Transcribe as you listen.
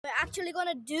actually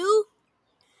gonna do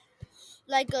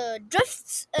like a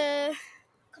drifts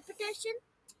competition.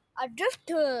 A drift,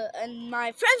 and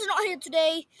my friend's not here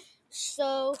today,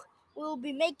 so we'll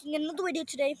be making another video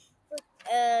today.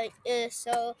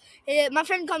 My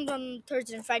friend comes on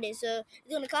Thursday and Friday, so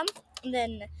he's gonna come, and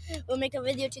then we'll make a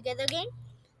video together again.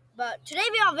 But today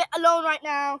we are alone right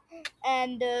now,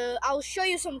 and I'll show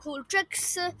you some cool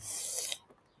tricks.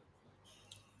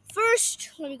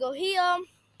 First, let me go here. I'm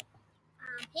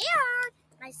here,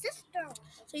 my sister.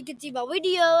 So you can see my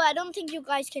video. I don't think you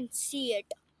guys can see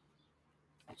it.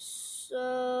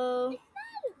 So,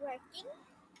 working.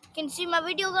 Can you see my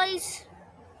video, guys?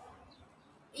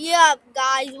 Yeah,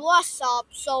 guys, what's up?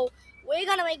 So we're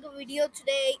gonna make a video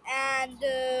today, and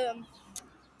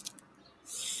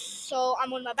so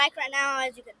I'm on my bike right now.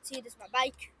 As you can see, this is my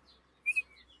bike,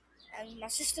 and my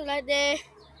sister right there.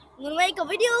 I'm gonna make a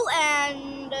video,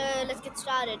 and let's get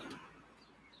started.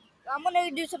 I'm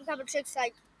gonna do some kind of tricks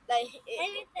like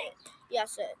anything.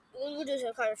 Yes, we'll do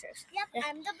some kind of tricks. Yep, yeah.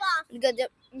 I'm the boss. Good.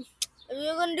 Yep.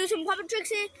 We're gonna do some puppet tricks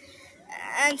here,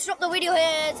 and stop the video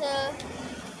here to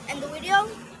end the video.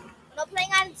 I'm not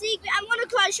playing hide and seek. I'm gonna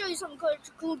try to show you some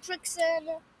cool tricks and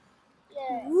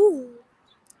yeah. Ooh.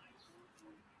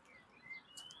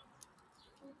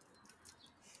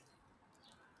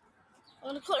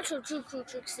 I'm gonna show some cool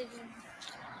tricks and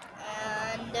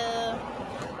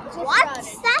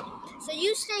what's that? So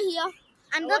you stay here.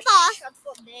 I'm the boss. Shut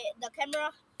from the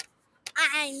camera.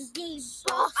 I'm the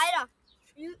boss. Ida,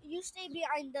 you stay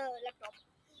behind the laptop.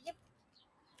 Yep.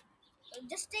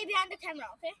 Just stay behind the camera,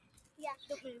 okay? Yeah.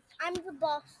 Don't move. I'm the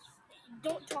boss.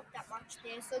 Don't talk that much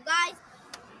there. So guys,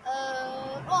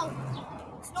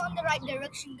 it's not in the right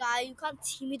direction, guys. You can't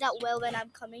see me that well when I'm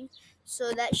coming.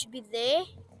 So that should be there.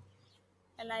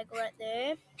 And like right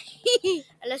there.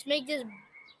 And let's make this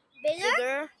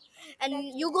bigger. And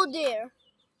you go there.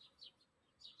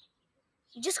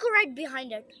 Just go right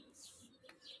behind it.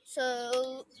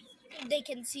 So they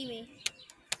can see me.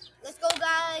 Let's go,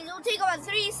 guys. It'll take about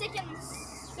 3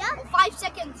 seconds. Yeah. Or 5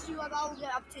 seconds to about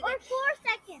get up to there. Or 4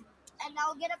 seconds. And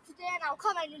I'll get up to there and I'll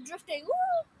come and drifting.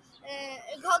 Woo!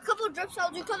 A couple of drifts.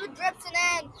 I'll do a couple of drifts and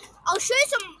then I'll show you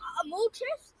some more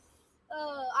tricks.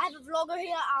 I have a vlogger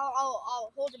here.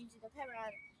 I'll hold him to the camera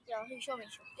and yeah, he'll show me.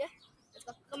 Yeah. Let's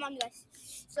go. Come on, guys.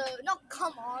 So not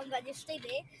come on, but just stay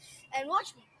there and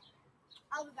watch me.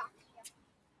 I'll be back. Yeah.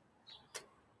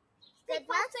 Stay 5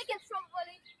 seconds from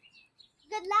Wally.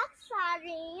 Good luck,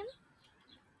 Sarim.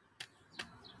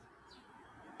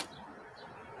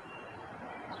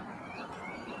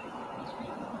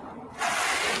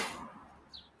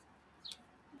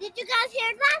 Did you guys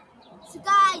hear that? So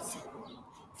guys,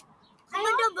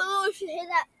 comment down below if you hear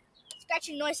that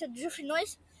scratching noise, that drifting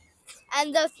noise.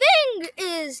 And the thing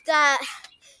is that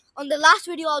on the last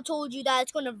video I told you that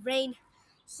it's gonna rain.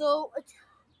 So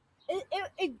it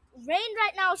rained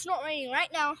right now. It's not raining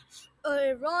right now.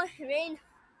 It rained,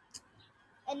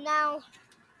 and now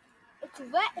it's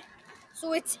wet.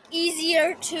 So it's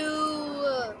easier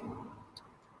to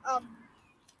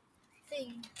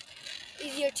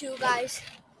guys.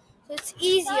 So it's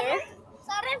easier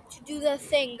to do the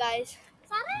thing, guys.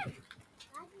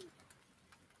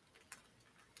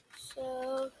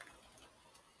 So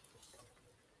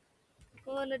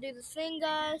we're gonna do the thing,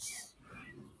 guys.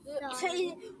 So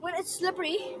when it's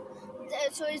slippery,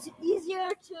 so it's easier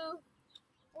to,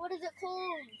 what is it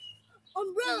called?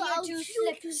 Umbrella. To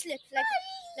slip,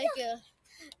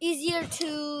 easier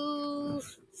to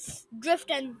drift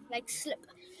and like slip,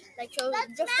 like so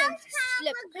drift and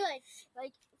slip. Good.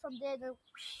 Like from there,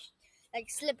 like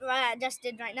slip right I just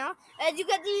did right now. As you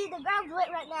can see, the ground's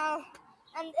wet right now,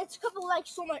 and it's a couple like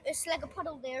so much. It's like a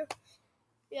puddle there.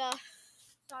 Yeah.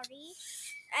 Sorry.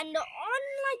 And on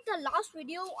like the last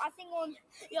video, I think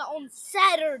on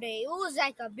Saturday, it was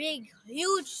like a big,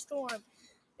 huge storm.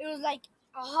 It was like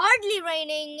hardly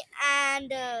raining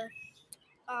and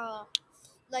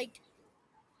like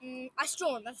a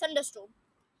storm, a thunderstorm.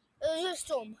 It was a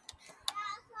storm.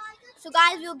 So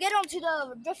guys, we'll get onto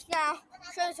the drift now.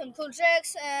 Show you some cool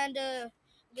tricks and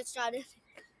get started.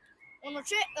 One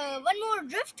more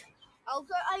drift. I'll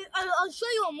show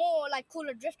you a more like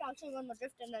cooler drift. I'll show you one more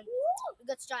drift and then we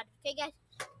get started. Okay, guys,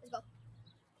 let's go.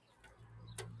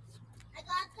 I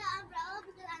got the umbrella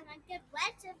because I might get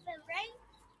wet if it rains.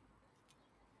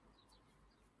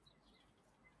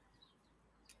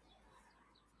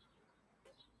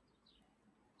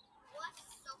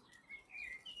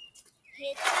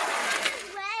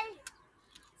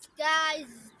 Guys,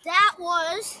 that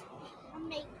was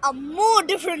a more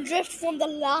different drift from the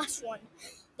last one.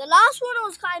 The last one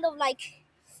was kind of like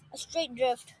a straight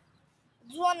drift.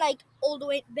 This one like all the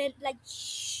way bent, like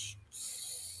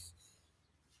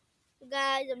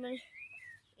Guys,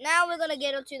 now we're gonna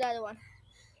get onto the other one.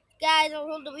 Guys, I'll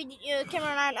hold the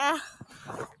camera on.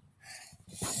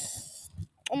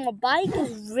 On my bike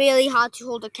is really hard to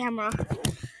hold the camera.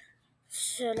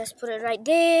 So let's put it right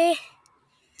there.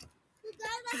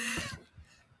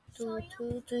 So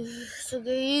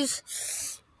guys,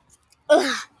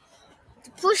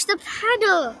 push the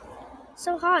pedal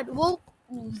so hard. Whoop,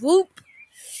 whoop.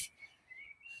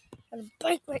 On the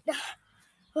bike right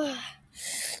now.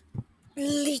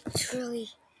 Literally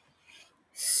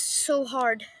so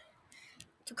hard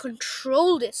to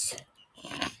control this.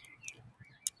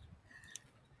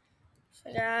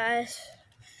 So guys,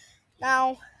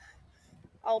 now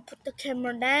I'll put the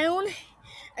camera down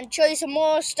and show you some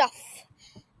more stuff.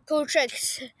 Cool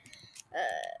tricks.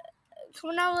 Come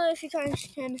on now, if you guys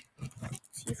can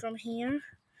see from here.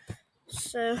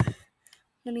 So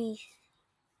let me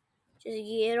just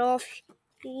get off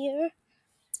here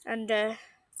and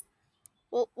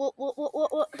what?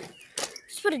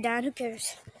 Just put it down. Who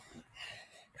cares?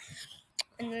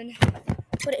 And then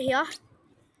put it here.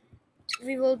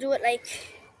 We will do it like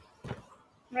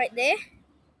right there,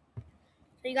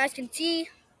 so you guys can see.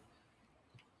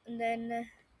 And then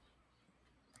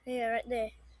yeah, right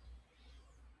there.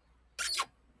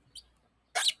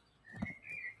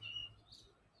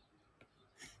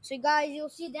 So guys, you'll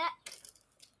see that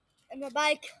in my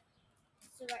bike.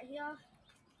 So right here,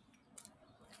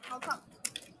 I'll come.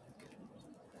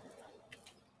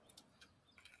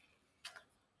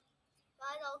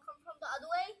 Guys, I'll come from the other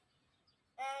way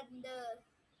and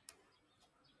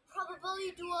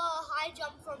probably do a high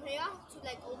jump from here to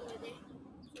like all the way there.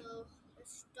 So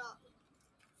let's start.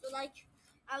 So like,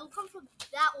 I will come from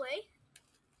that way.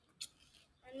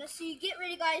 And let's see. Get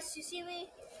ready, guys. You see me?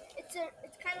 It's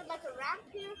kind of like a ramp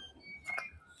here.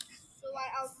 So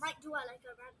I might do like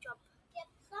a ramp jump. Yep.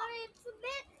 Sorry, it's a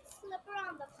bit slippery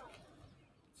on the front.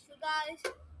 So guys,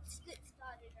 let's get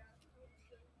started now.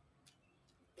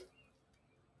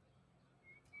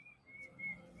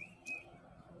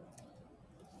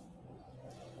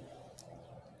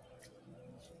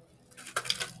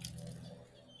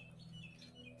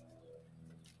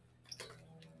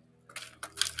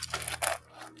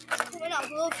 I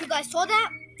don't know if you guys saw that.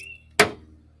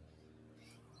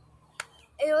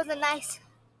 It was a nice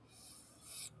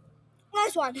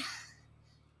one.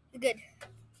 Good.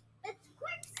 It's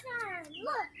quicksand.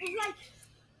 Look, it's like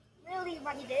really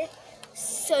muddy there.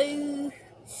 So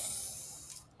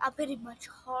I pretty much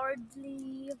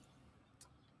hardly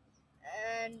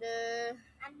and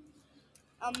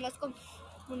let's go.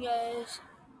 Come on, guys.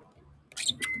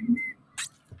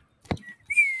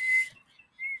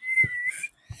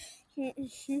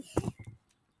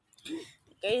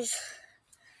 Guys,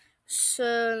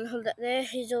 so hold that there.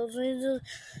 He's also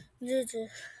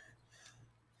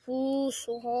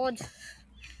so hard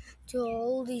to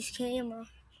hold these camera.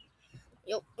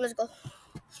 Yo, let's go.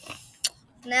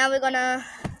 Now we're gonna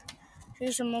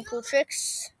do some more cool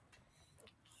tricks.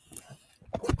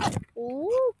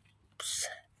 Oops,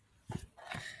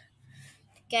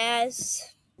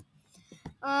 guys.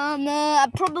 I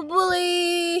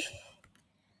probably.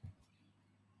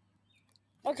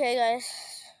 Okay, guys.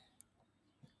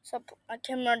 So put my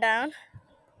camera down.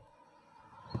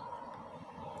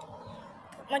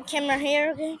 Put my camera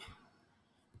here, okay?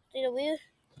 See the wheel?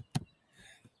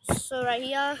 So right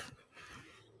here.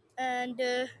 And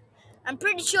I'm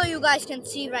pretty sure you guys can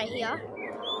see right here.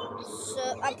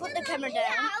 So I put the camera down.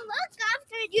 Yeah, look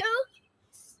after you.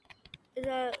 Is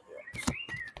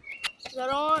that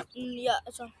on? Yeah,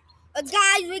 it's on.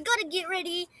 Guys, we gotta get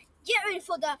ready. Get ready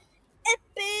for the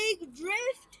epic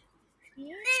drift. Then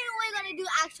we're gonna do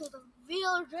the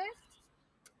real drift.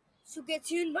 So get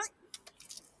tuned, right?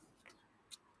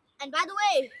 And by the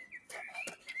way,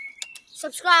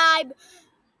 subscribe,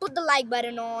 put the like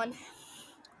button on,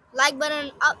 like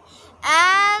button up,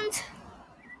 and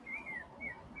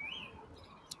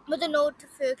with the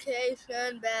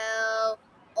notification bell,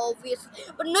 obviously.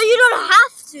 But no, you don't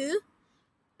have to,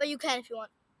 but you can if you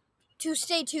want to.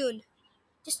 Stay tuned.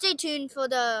 Just stay tuned for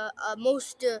the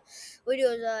most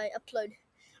videos I upload.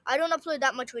 I don't upload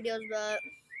that much videos, but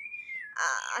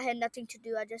I had nothing to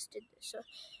do. I just did this. So,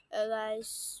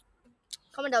 guys,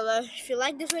 comment down below if you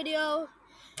like this video,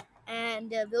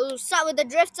 and we'll start with the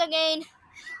drifts again.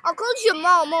 I'll coach you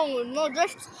more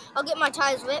drifts. I'll get my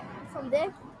tires wet from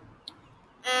there,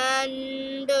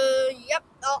 and yep,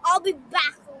 I'll be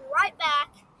right back,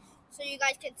 so you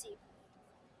guys can see.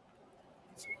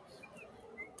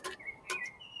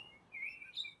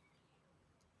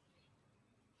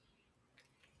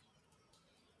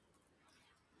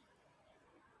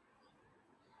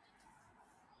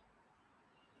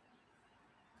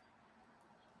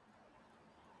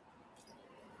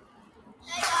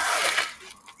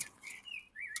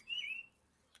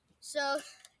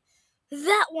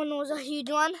 That one was a huge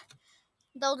one.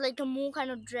 That was like a more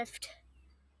kind of drift.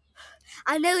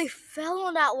 I nearly fell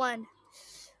on that one.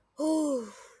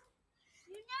 Ooh.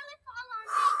 You nearly fell on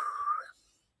it.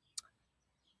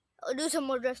 I'll do some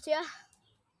more drifts, yeah?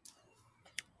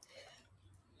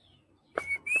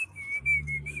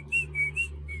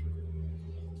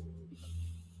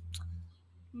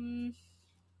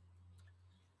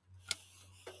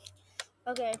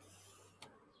 Okay.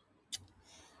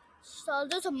 So I'll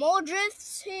do some more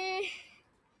drifts here.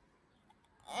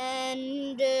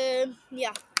 And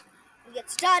yeah, we'll get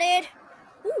started.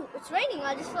 Ooh, it's raining.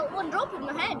 I just felt one drop in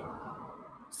my head.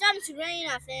 It's starting to rain,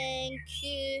 I think.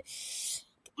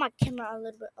 Put my camera a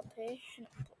little bit up here,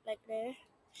 like there.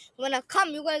 When I come,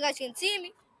 you guys can see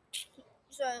me.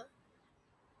 So,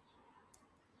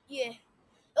 yeah.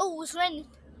 Oh, it's raining.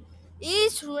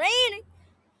 It's raining.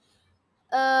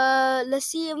 Let's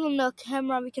see if on the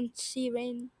camera we can see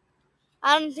rain.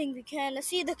 I don't think we can. Let's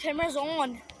see if the camera's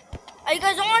on. Are you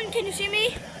guys on? Can you see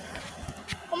me?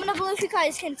 Comment below if you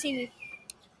guys can see me.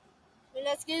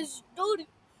 Let's get started.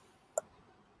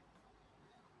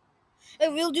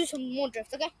 We'll do some more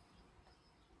drifts, okay?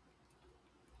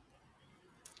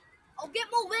 I'll get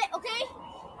more wet, okay?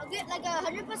 I'll get like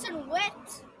 100%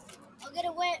 wet. I'll get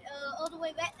it wet, all the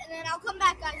way wet, and then I'll come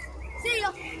back, guys. See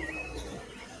ya.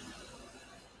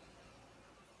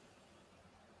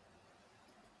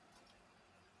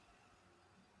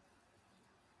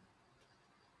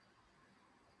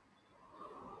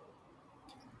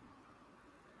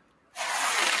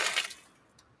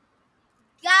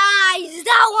 Guys,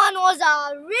 that one was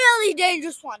a really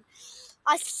dangerous one.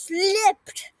 I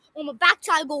slipped on my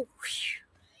backside, go.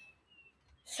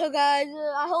 So guys,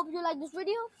 I hope you like this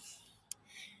video.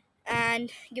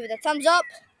 And give it a thumbs up,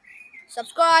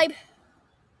 subscribe,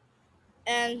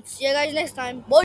 and see you guys next time. Bye.